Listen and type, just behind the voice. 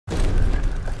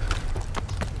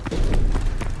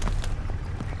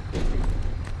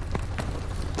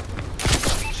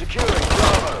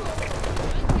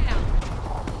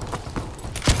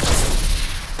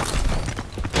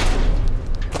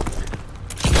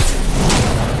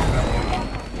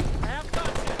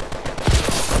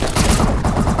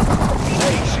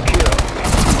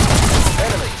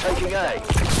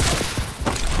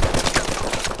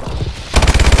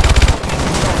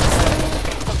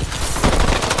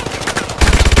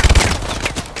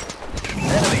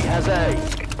has A.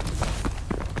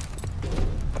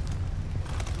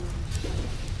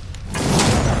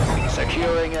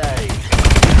 Securing A.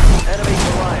 Enemy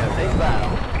Goliath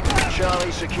inbound.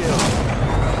 Charlie secure.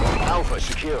 Alpha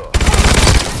secure.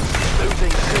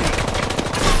 Losing C.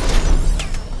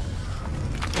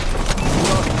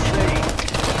 Lost C.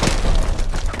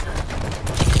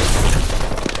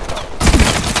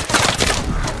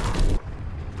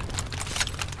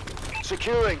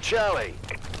 Securing Charlie.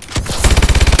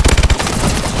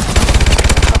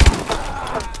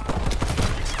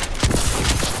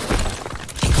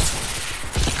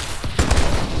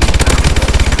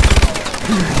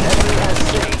 Enemy has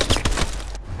C.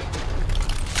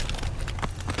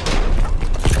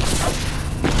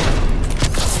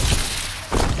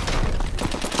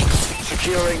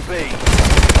 Securing B.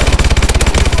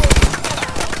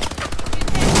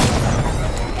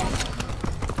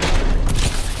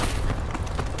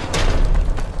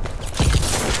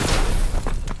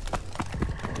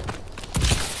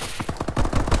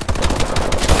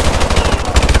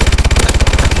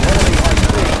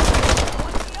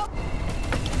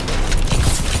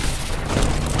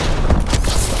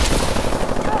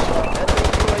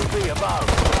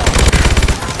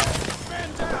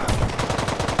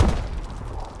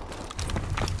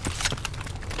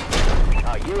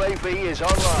 UAV is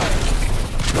online.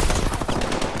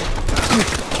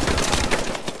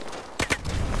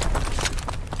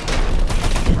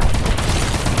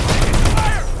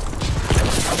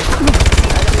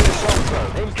 Enemy assault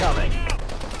drone incoming.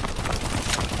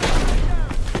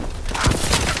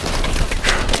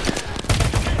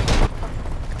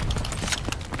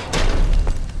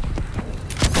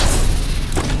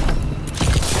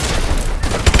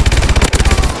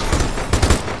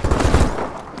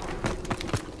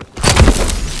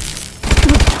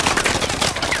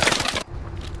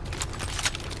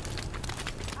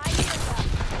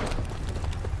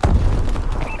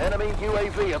 Enemy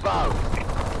UAV above.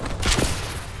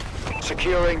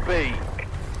 Securing B.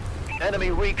 Enemy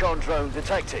recon drone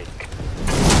detected.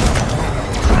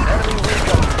 Enemy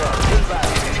recon drone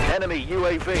inbound. Enemy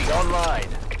UAV online.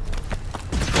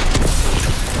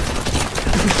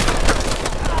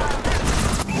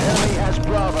 Enemy has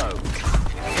Bravo.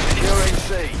 Securing C.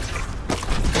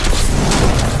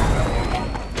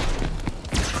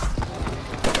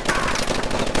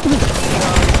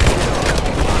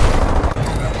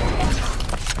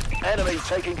 Enemy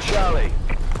taking Charlie.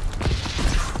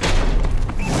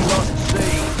 Lost C.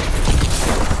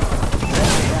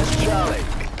 Enemy has Charlie.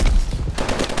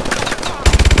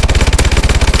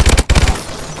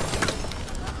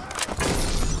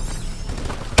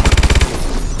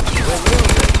 We're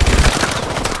losing.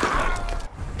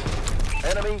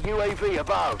 Enemy UAV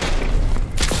above.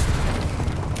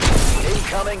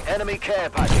 Incoming enemy care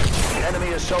package.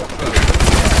 Enemy assault drone.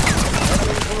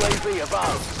 Enemy UAV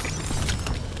above.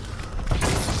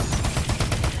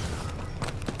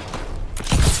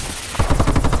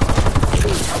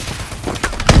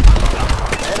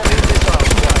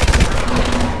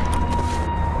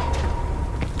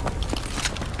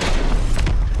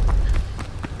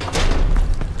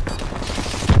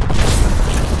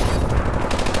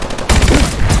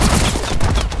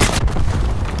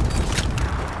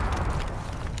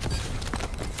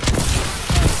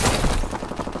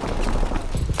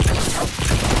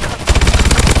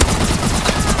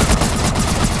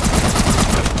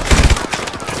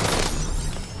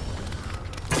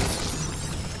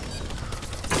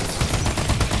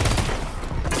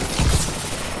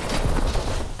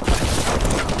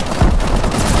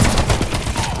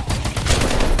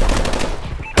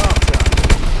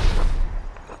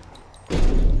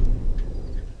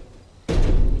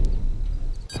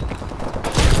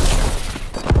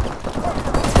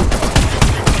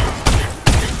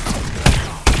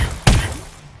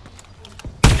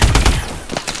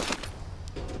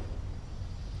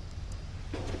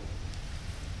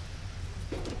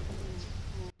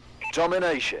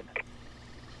 Domination.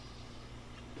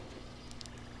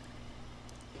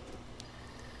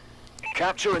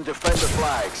 Capture and defend the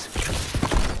flags.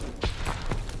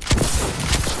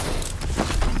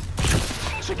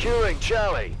 Securing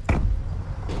Charlie.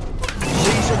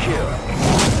 C secure.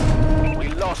 We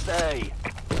lost A.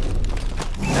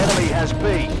 Enemy has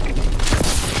B.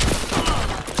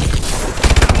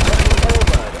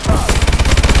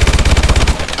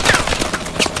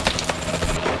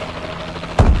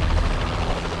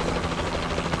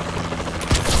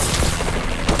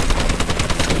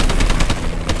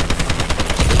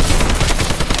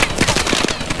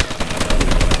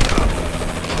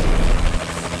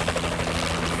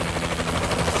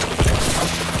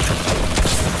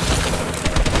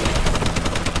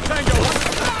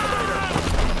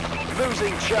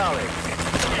 Charlie.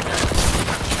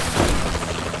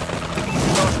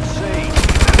 Lost C.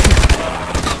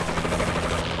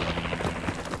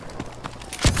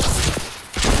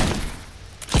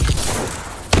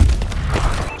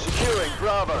 Securing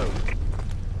Bravo.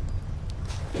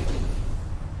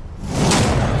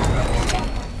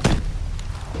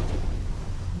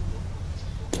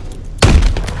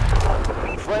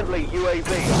 Friendly UAV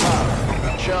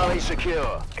above. Charlie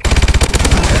secure.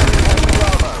 Enemy has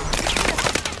Bravo.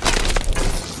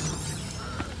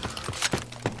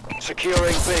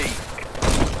 Securing B.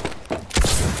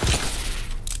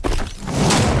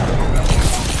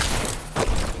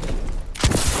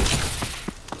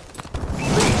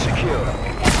 B secure.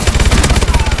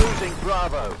 Losing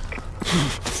Bravo.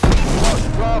 Lost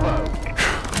Bravo.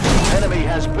 Enemy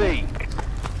has B.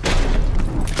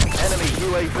 Enemy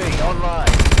UAV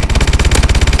online.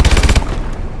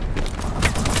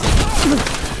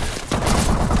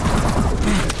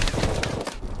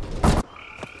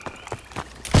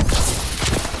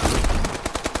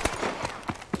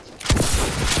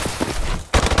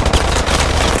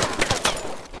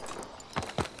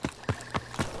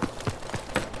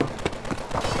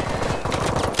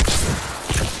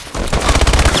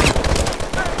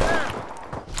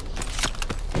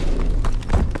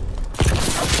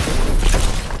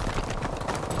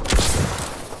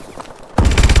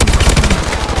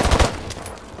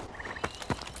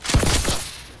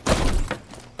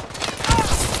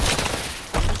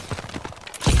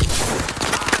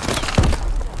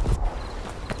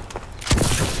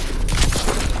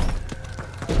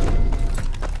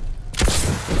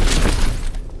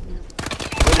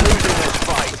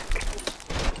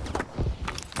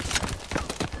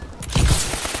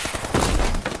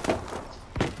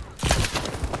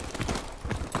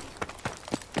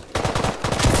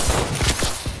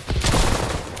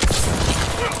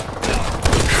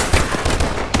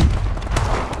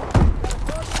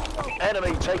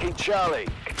 Enemy taking Charlie.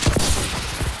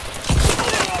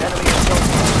 Enemy assault in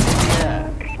the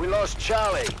air. We lost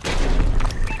Charlie.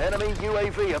 Enemy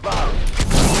UAV above.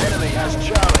 Enemy has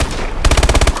Charlie.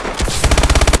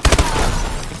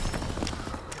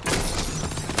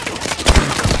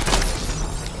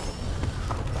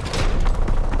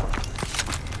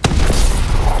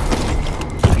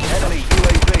 Enemy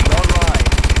UAV online.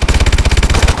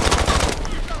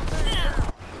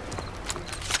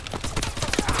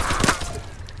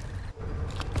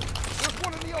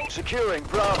 Securing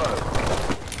Bravo.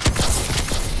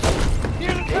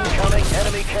 Incoming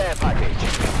enemy care package.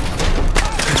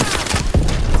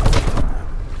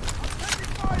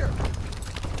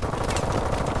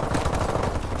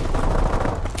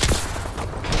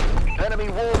 Enemy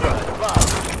Warbird above.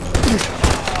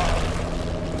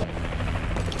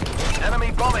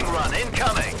 Enemy bombing run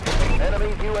incoming.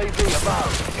 Enemy UAV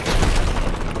above.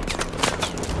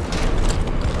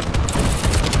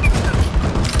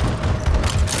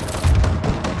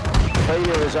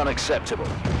 Failure is unacceptable.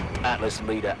 Atlas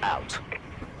leader out.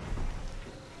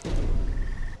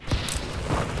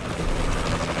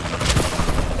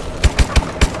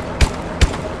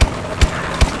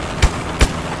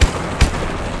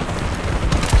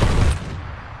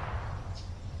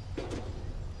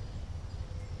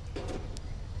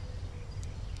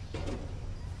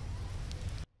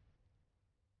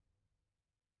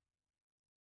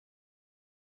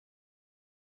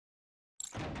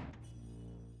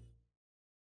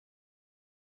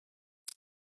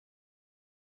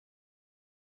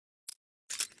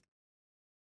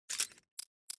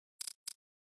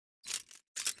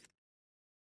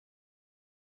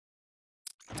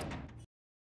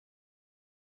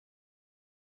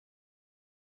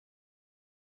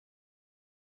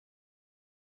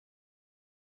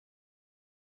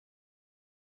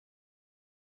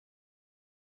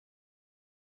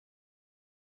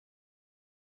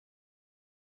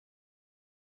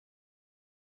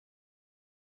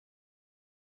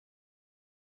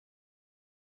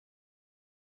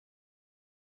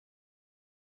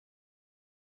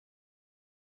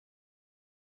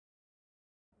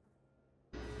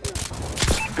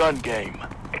 Gun game.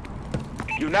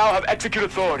 You now have execute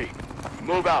authority.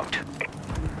 Move out.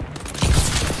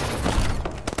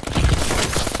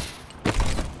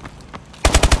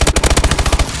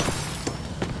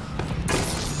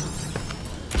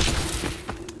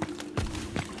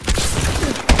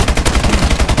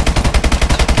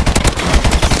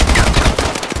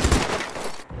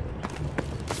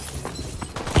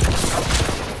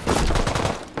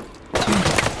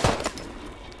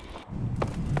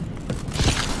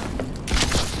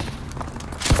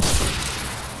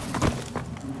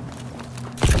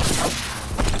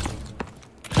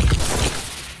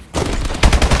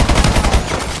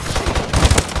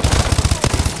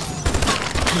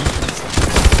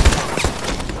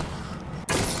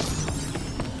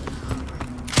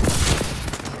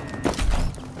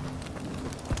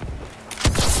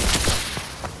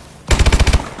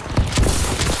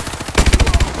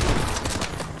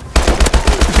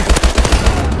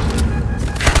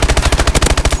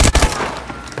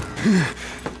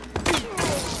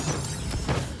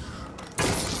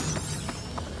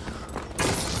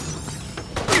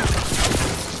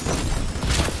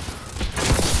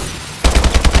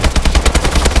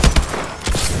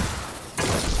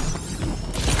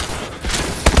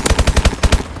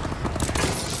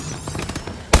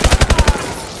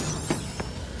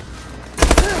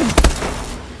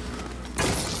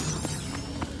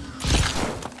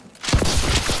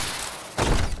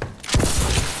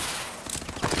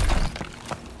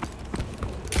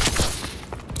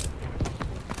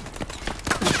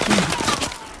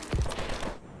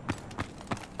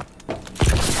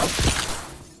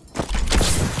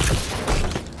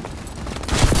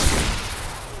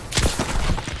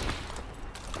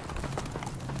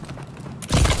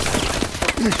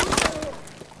 We're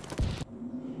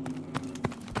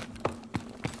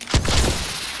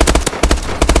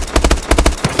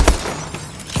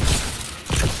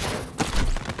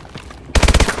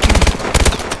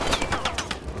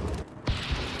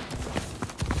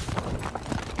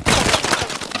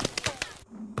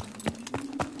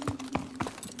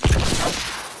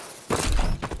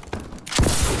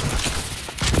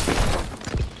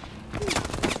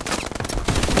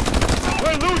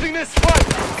losing this fight!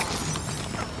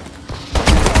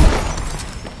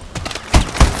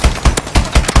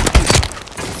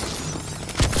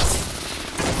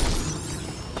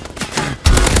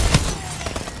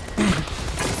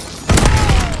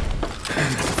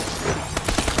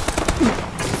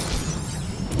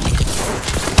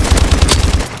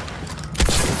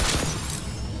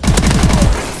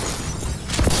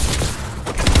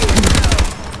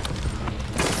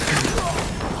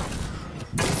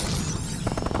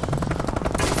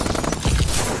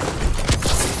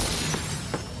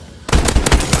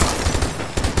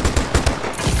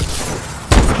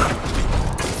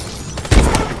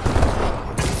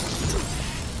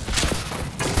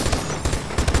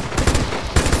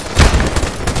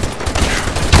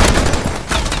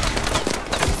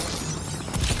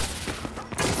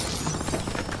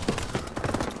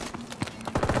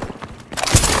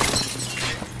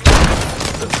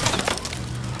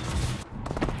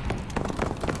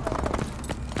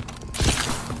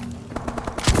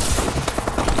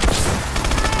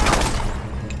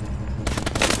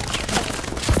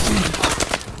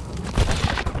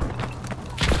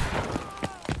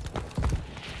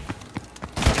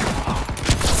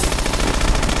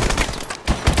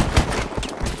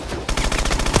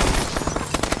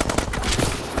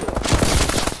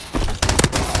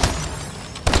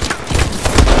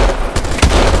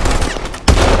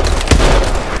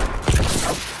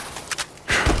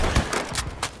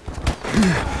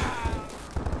 Yeah.